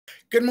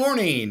Good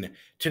morning.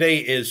 Today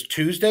is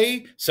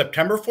Tuesday,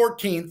 September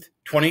 14th,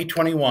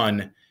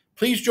 2021.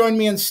 Please join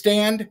me and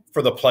stand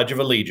for the Pledge of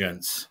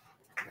Allegiance.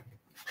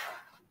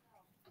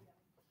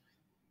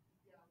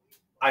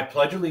 I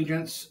pledge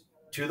allegiance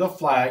to the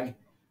flag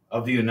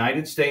of the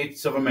United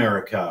States of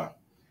America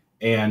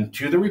and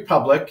to the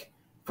republic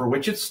for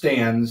which it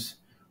stands,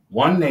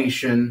 one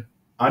nation,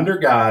 under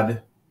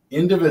God,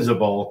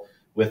 indivisible,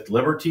 with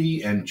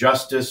liberty and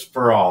justice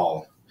for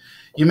all.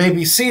 You may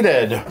be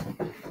seated.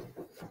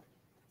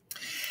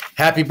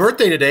 Happy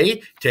birthday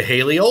today to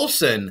Haley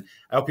Olson.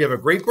 I hope you have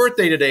a great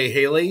birthday today,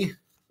 Haley.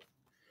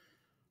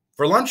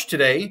 For lunch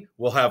today,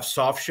 we'll have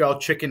soft shell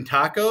chicken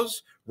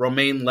tacos,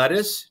 romaine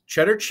lettuce,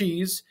 cheddar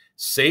cheese,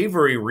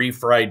 savory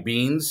refried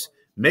beans,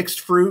 mixed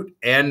fruit,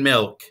 and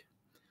milk.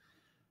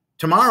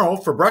 Tomorrow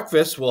for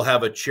breakfast, we'll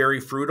have a cherry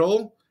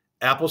fruitole,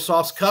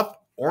 applesauce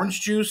cup,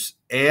 orange juice,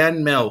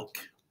 and milk.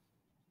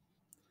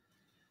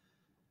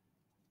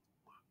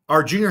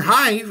 Our junior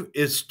high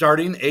is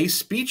starting a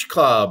speech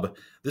club.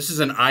 This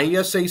is an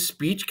IESA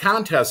speech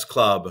contest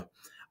club.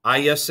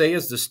 IESA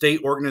is the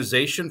state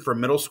organization for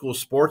middle school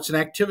sports and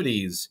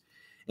activities.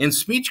 In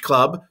speech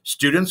club,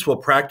 students will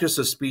practice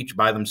a speech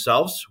by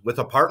themselves, with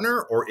a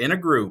partner, or in a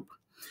group.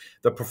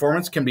 The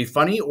performance can be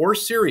funny or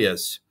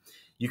serious.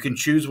 You can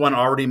choose one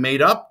already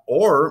made up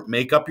or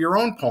make up your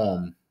own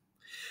poem.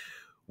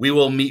 We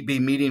will be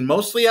meeting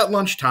mostly at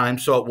lunchtime,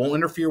 so it won't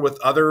interfere with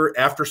other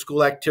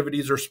after-school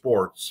activities or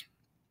sports.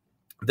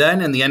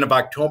 Then, in the end of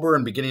October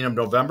and beginning of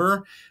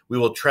November, we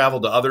will travel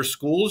to other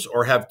schools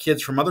or have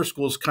kids from other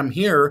schools come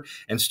here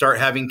and start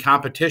having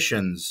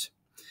competitions.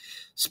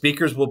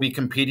 Speakers will be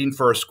competing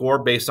for a score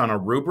based on a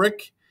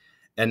rubric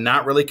and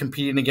not really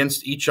competing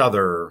against each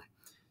other.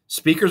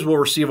 Speakers will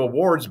receive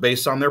awards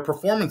based on their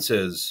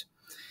performances.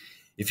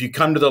 If you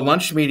come to the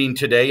lunch meeting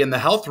today in the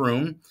health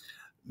room,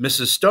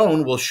 Mrs.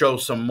 Stone will show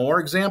some more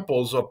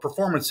examples of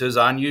performances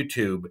on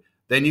YouTube.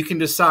 Then you can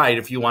decide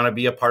if you want to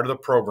be a part of the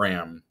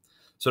program.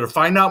 So to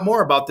find out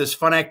more about this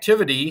fun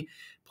activity,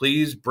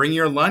 please bring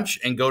your lunch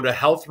and go to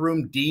Health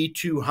Room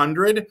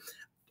D200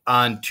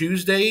 on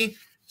Tuesday,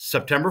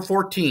 September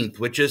 14th,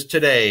 which is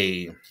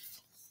today.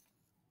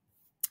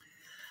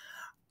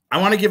 I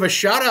want to give a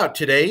shout out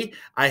today.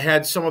 I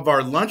had some of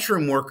our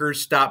lunchroom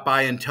workers stop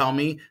by and tell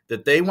me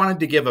that they wanted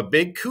to give a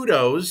big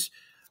kudos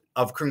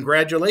of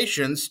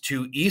congratulations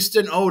to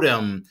Easton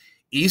Odom.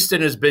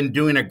 Easton has been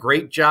doing a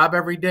great job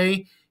every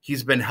day.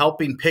 He's been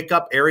helping pick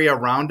up area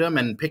around him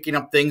and picking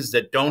up things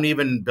that don't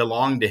even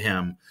belong to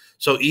him.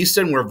 So,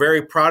 Easton, we're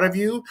very proud of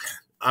you.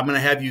 I'm going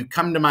to have you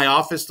come to my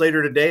office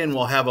later today, and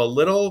we'll have a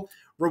little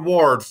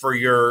reward for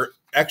your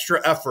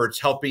extra efforts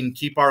helping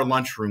keep our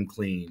lunchroom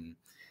clean.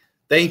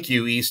 Thank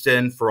you,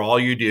 Easton, for all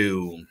you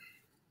do.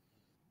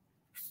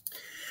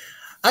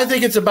 I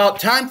think it's about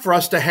time for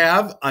us to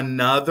have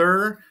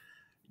another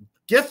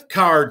gift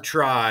card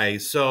try.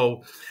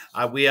 So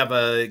we have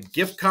a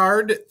gift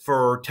card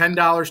for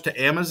 $10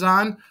 to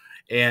Amazon,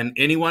 and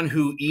anyone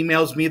who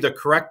emails me the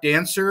correct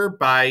answer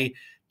by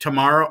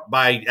tonight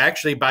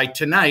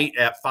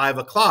at 5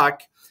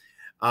 o'clock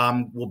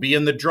will be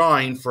in the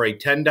drawing for a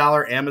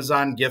 $10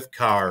 Amazon gift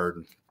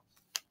card.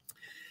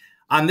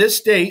 On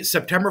this date,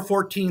 September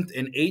 14th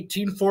in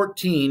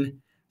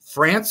 1814,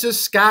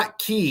 Francis Scott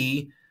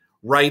Key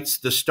writes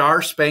the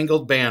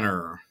Star-Spangled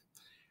Banner.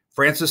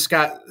 Francis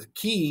Scott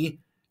Key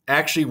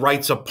actually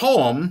writes a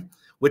poem,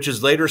 which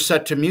is later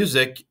set to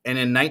music, and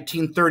in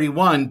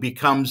 1931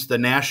 becomes the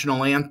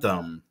national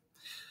anthem.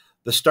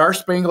 The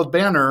Star-Spangled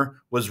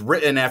Banner was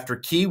written after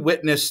Key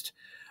witnessed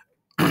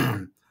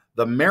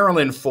the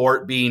Maryland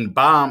fort being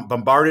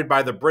bombarded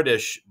by the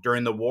British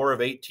during the War of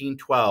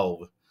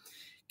 1812.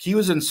 Key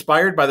was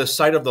inspired by the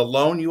sight of the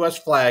lone U.S.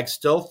 flag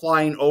still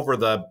flying over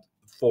the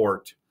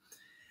fort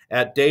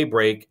at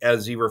daybreak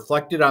as he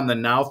reflected on the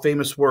now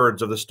famous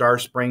words of the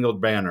Star-Spangled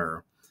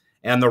Banner.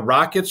 And the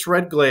rocket's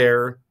red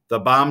glare, the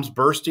bombs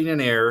bursting in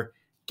air,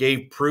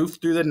 gave proof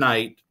through the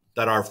night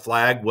that our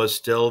flag was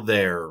still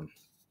there.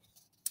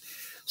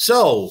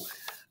 So,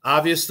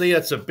 obviously,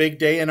 it's a big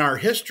day in our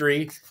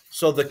history.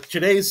 So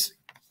today's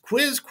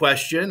quiz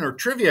question or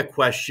trivia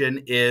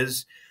question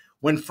is,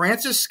 when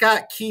Francis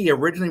Scott Key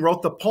originally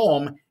wrote the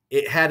poem,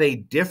 it had a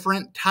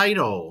different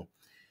title.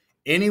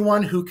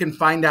 Anyone who can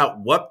find out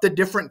what the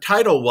different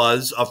title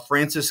was of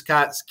Francis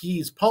Scott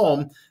Key's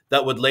poem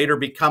that would later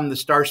become the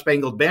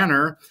Star-Spangled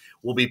Banner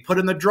will be put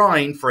in the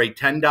drawing for a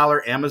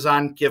 $10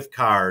 Amazon gift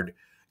card.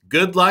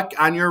 Good luck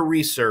on your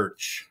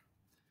research.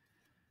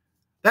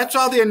 That's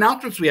all the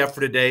announcements we have for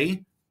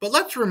today, but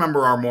let's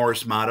remember our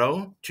Morris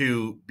motto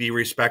to be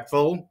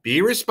respectful,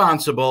 be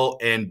responsible,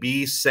 and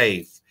be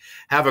safe.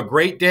 Have a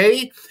great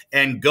day,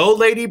 and go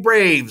Lady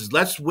Braves.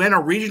 Let's win a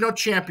regional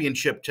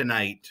championship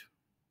tonight.